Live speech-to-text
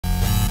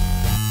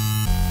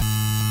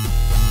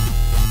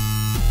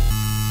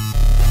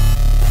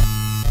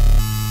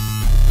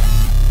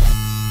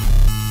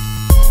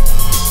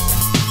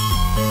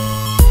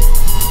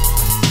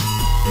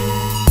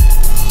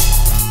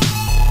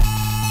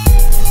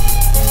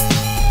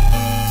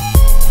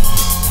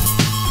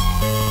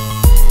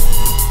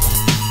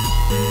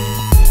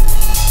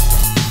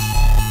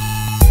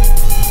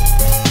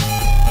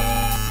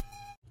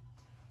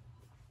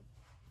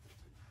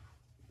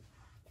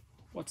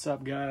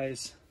up,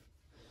 guys?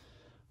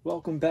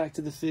 Welcome back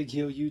to the Fig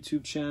Heel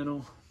YouTube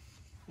channel.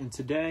 And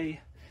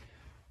today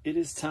it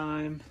is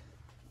time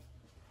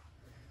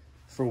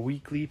for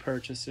weekly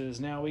purchases.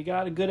 Now we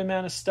got a good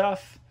amount of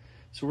stuff,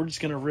 so we're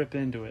just gonna rip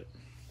into it.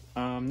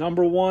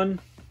 Number one,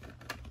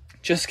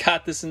 just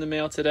got this in the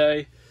mail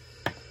today.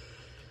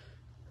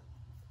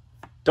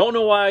 Don't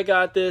know why I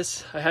got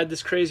this. I had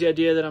this crazy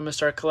idea that I'm gonna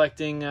start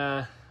collecting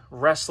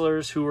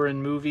wrestlers who were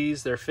in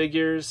movies, their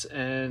figures,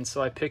 and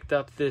so I picked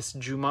up this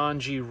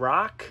Jumanji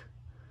Rock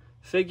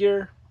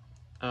figure.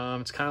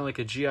 It's kind of like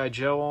a G.I.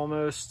 Joe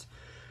almost.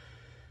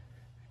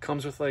 It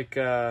comes with like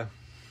a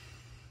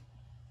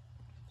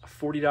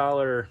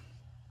 $40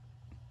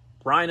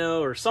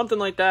 Rhino or something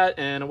like that,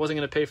 and I wasn't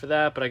going to pay for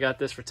that, but I got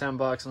this for 10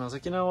 bucks, and I was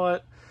like, you know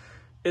what?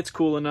 It's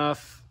cool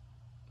enough.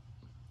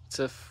 It's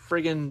a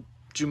friggin'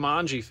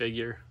 Jumanji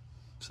figure.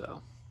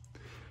 So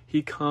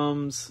he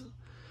comes...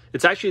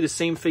 It's actually the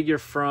same figure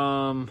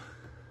from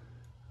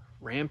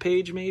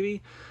Rampage,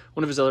 maybe?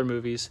 One of his other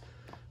movies,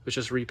 which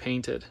is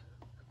repainted.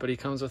 But he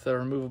comes with a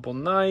removable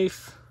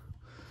knife.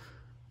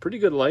 Pretty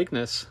good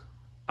likeness,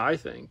 I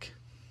think.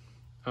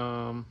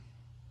 Yeah.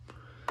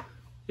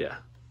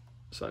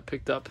 So I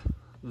picked up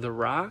The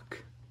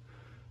Rock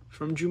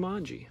from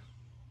Jumanji.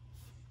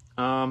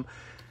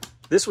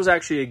 This was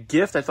actually a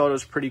gift. I thought it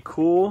was pretty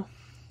cool.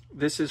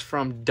 This is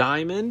from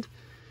Diamond.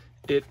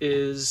 It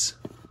is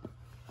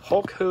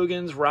Hulk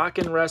Hogan's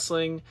Rockin'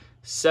 Wrestling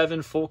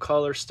 7 full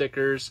color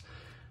stickers.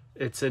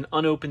 It's an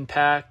unopened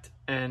pack,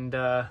 and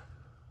I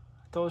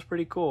thought it was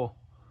pretty cool.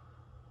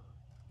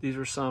 These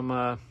were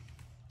some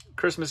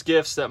Christmas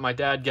gifts that my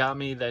dad got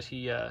me that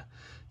he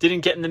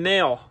didn't get in the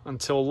mail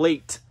until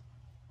late.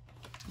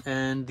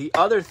 And the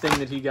other thing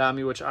that he got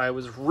me, which I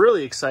was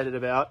really excited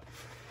about,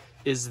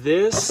 is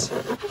this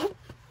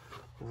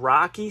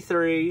Rocky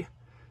 3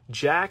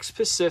 Jack's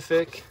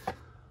Pacific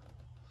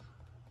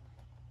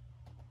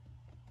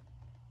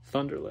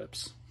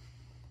Thunderlips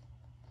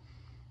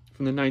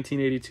from the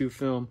 1982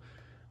 film.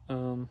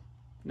 Now,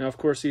 of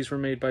course, these were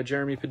made by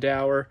Jeremy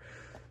Padawer,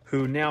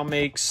 who now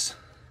makes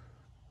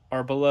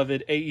our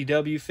beloved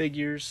AEW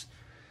figures.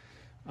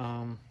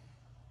 I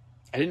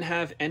didn't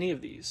have any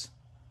of these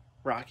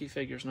Rocky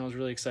figures, and I was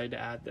really excited to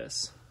add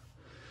this.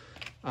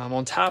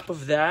 On top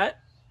of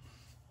that,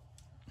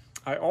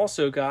 I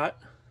also got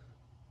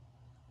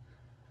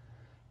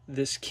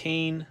this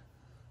Kane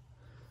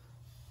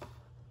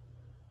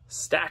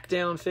stack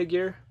down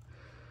figure.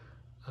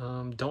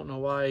 Don't know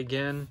why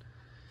again.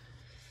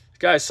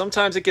 Guys,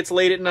 sometimes it gets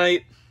late at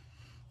night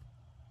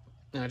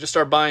and I just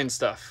start buying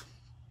stuff.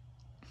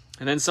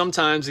 And then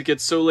sometimes it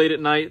gets so late at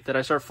night that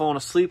I start falling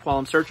asleep while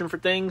I'm searching for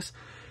things,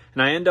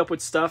 and I end up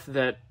with stuff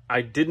that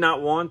I did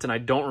not want and I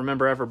don't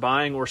remember ever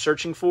buying or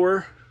searching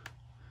for.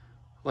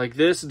 Like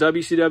this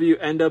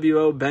WCW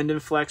NWO Bend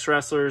and Flex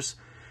Wrestlers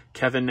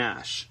Kevin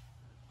Nash.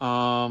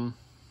 Yeah.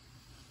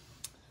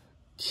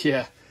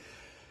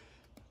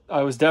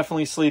 I was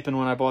definitely sleeping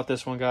when I bought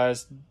this one,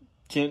 guys.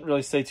 Can't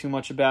really say too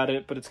much about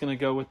it, but it's going to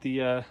go with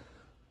the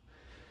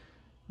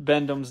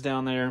Bendums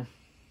down there.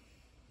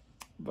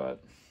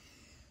 But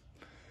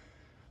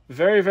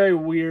very, very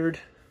weird.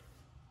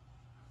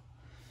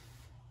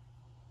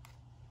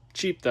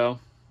 Cheap, though.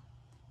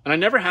 And I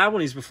never had one of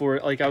these before.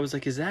 Like, I was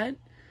like, is that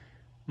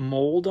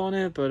mold on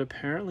it? But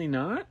apparently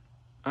not.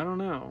 I don't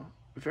know.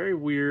 Very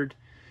weird.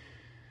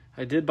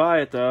 I did buy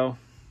it, though.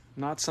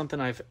 Not something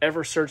I've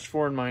ever searched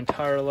for in my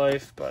entire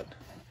life, but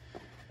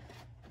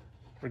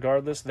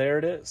regardless, there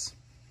it is.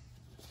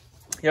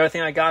 The other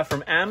thing I got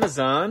from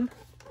Amazon,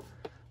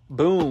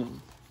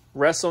 boom,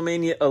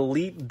 WrestleMania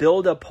Elite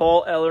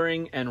Build-A-Paul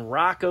Ellering and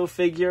Rocco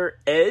figure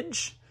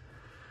Edge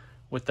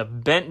with the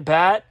bent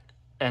bat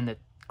and the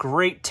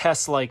great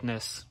test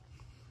likeness.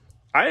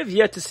 I have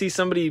yet to see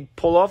somebody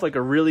pull off like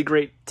a really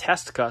great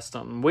test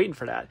custom. I'm waiting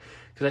for that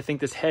because I think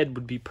this head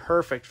would be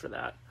perfect for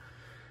that.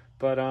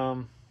 But,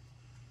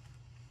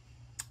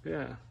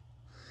 yeah.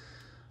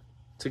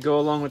 To go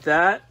along with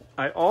that,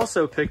 I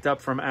also picked up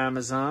from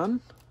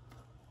Amazon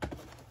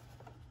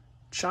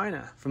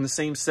China from the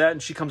same set,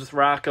 and she comes with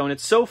Rocco. And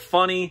it's so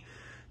funny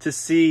to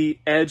see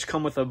Edge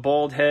come with a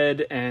bald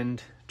head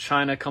and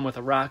China come with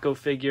a Rocco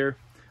figure.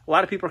 A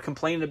lot of people are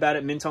complaining about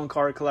it, Mint on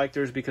card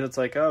collectors, because it's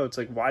like, oh, it's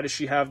like, why does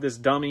she have this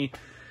dummy?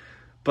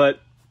 But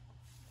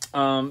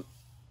for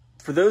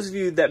those of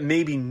you that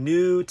may be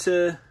new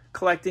to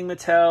collecting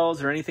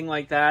Mattels or anything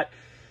like that,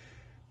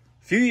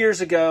 a few years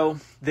ago,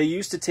 they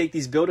used to take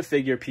these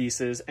Build-A-Figure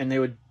pieces and they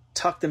would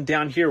tuck them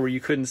down here where you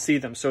couldn't see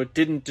them, so it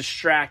didn't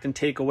distract and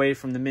take away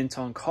from the Mint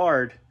on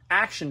card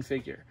action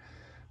figure.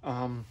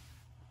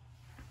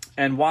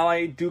 And while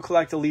I do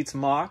collect Elite's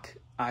mock,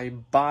 I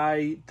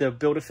buy the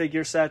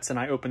Build-A-Figure sets and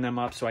I open them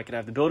up so I could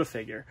have the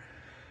Build-A-Figure.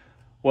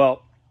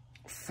 Well,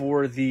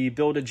 for the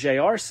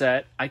Build-A-JR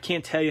set, I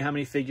can't tell you how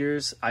many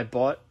figures I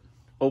bought,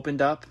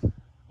 opened up,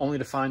 only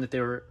to find that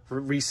they were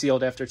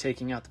resealed after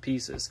taking out the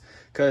pieces.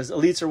 Because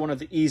Elites are one of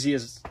the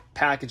easiest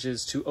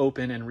packages to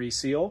open and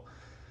reseal.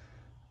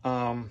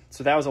 So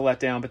that was a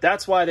letdown. But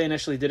that's why they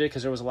initially did it,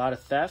 because there was a lot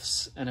of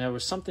thefts. And there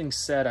was something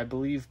said, I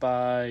believe,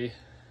 by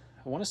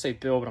I want to say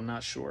Bill, but I'm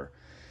not sure.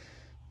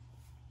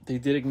 They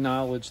did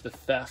acknowledge the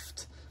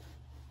theft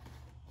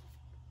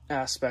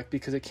aspect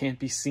because it can't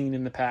be seen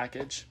in the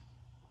package.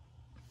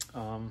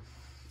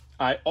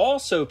 I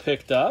also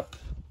picked up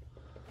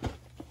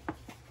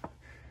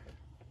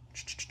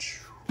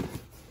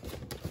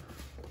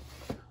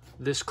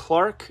this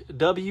Clark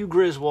W.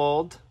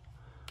 Griswold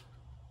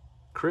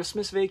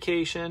Christmas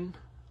Vacation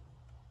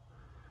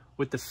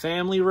with the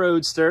family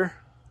roadster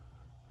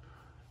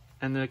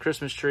and the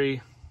Christmas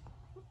tree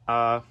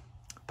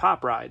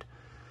pop ride.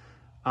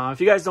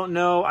 If you guys don't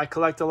know, I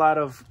collect a lot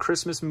of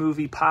Christmas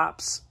movie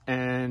pops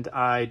and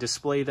I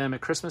display them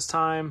at Christmas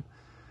time.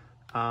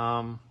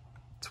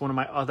 It's one of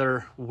my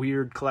other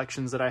weird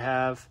collections that I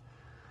have.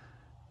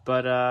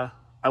 But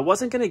I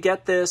wasn't going to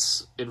get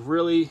this. It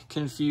really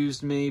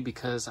confused me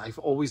because I've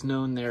always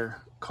known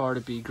their car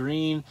to be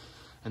green.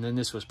 And then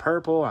this was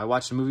purple. I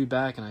watched the movie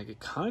back and it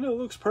kind of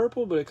looks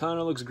purple, but it kind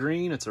of looks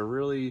green. It's a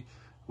really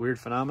weird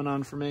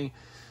phenomenon for me.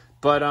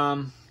 But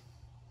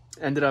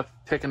ended up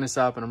picking this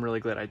up and I'm really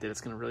glad I did.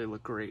 It's going to really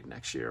look great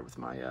next year with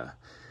my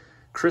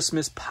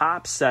Christmas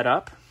pop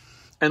setup.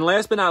 And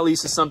last but not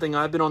least is something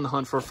I've been on the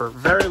hunt for a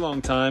very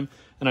long time.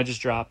 And I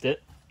just dropped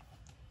it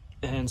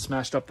and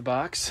smashed up the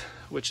box,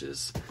 which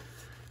is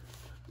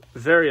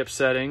very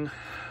upsetting.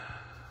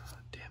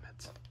 Damn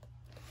it.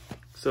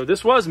 So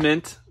this was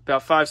mint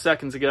about 5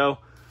 seconds ago,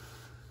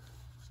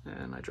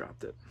 and I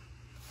dropped it.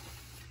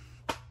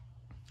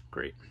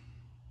 Great.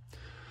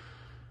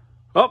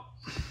 Oh,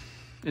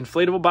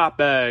 inflatable bop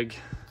bag,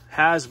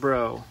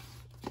 Hasbro.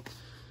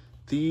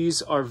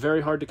 These are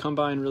very hard to come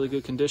by in really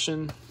good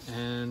condition,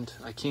 and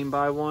I came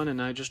by one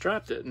and I just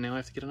dropped it, and now I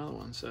have to get another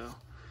one, so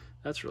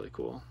that's really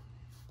cool.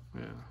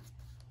 Yeah.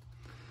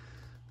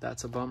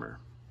 That's a bummer.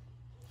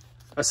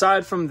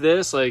 Aside from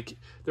this, like,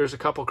 there's a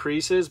couple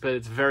creases, but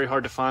it's very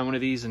hard to find one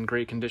of these in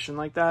great condition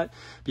like that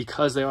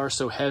because they are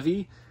so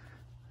heavy,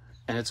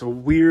 and it's a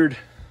weird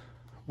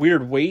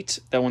weight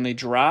that when they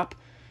drop,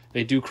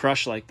 they do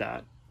crush like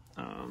that.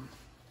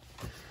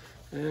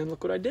 And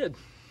look what I did.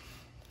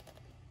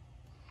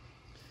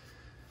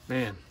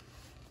 Man,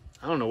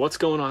 I don't know what's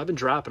going on. I've been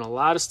dropping a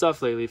lot of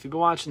stuff lately. If you've been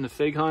watching the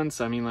fig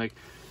hunts, I mean, like,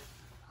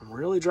 I'm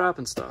really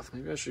dropping stuff.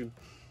 Maybe I should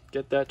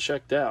get that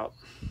checked out.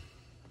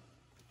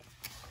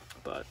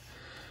 But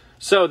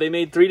so they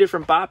made 3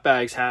 different bop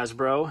bags,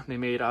 Hasbro. They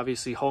made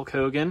obviously Hulk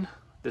Hogan.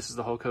 This is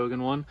the Hulk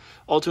Hogan one.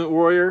 Ultimate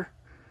Warrior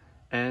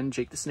and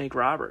Jake the Snake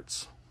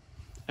Roberts.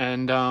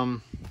 And I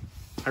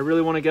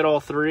really want to get all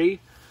 3.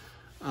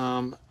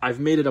 I've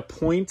made it a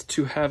point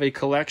to have a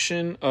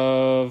collection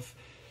of,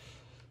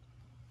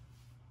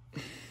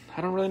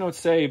 I don't really know what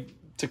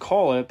to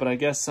call it, but I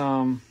guess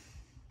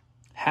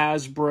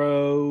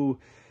Hasbro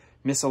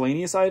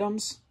miscellaneous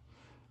items.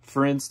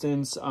 For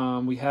instance,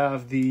 we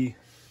have the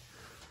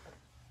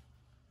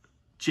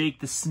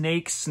Jake the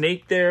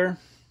Snake there.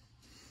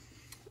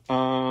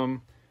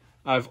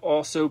 I've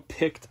also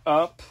picked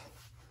up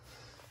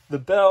the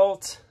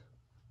belt,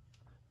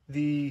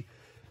 the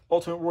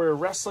Ultimate Warrior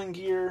wrestling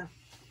gear,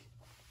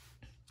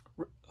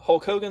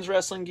 Hulk Hogan's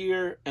wrestling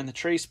gear, and the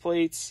trace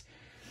plates.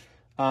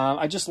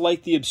 I just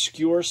like the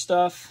obscure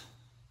stuff.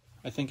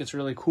 I think it's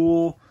really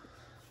cool.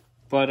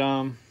 But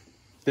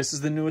this is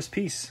the newest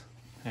piece.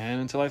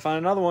 And until I find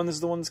another one, this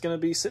is the one that's going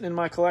to be sitting in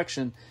my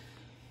collection.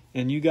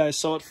 And you guys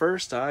saw it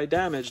first. I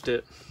damaged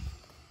it.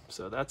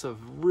 So that's a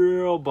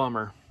real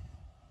bummer.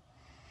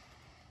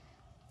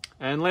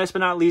 And last but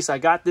not least, I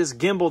got this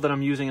gimbal that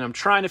I'm using, and I'm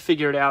trying to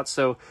figure it out.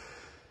 So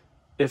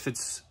if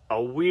it's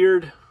a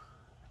weird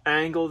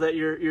angle that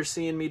you're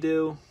seeing me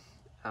do,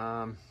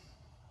 I'm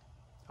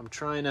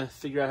trying to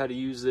figure out how to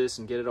use this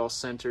and get it all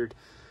centered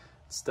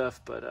and stuff.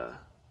 But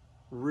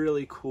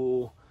really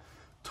cool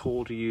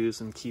tool to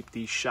use and keep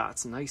these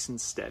shots nice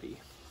and steady.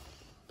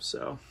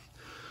 So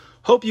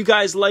hope you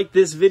guys like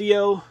this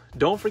video.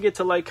 Don't forget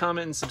to like,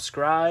 comment, and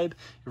subscribe.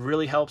 It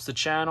really helps the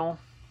channel.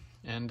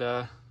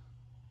 And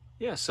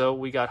yeah, so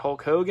we got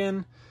Hulk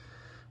Hogan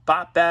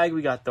bop bag.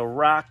 We got the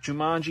Rock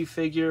Jumanji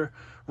figure,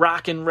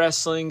 Rockin'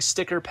 Wrestling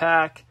sticker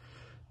pack,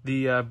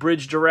 the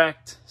Bridge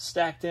Direct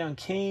Stack Down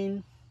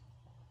Kane,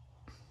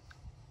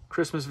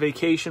 Christmas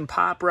Vacation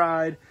pop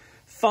ride,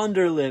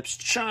 Thunder Lips,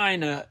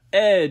 China,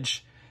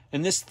 Edge,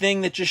 and this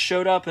thing that just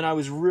showed up and I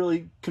was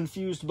really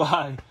confused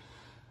by.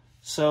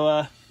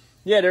 So,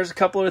 yeah, there's a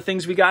couple of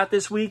things we got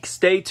this week.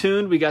 Stay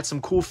tuned. We got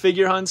some cool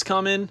figure hunts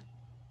coming.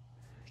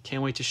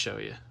 Can't wait to show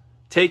you.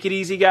 Take it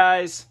easy,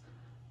 guys.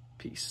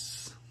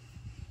 Peace.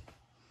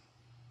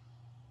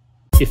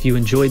 If you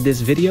enjoyed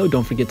this video,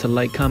 don't forget to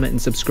like, comment,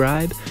 and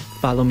subscribe.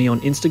 Follow me on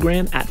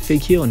Instagram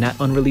 @FigHeel and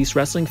 @Unreleased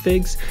Wrestling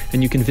Figs.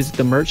 And you can visit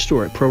the merch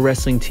store at Pro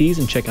Wrestling Tees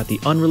and check out the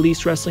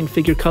Unreleased Wrestling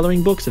figure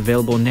coloring books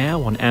available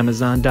now on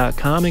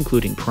Amazon.com,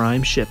 including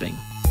Prime shipping.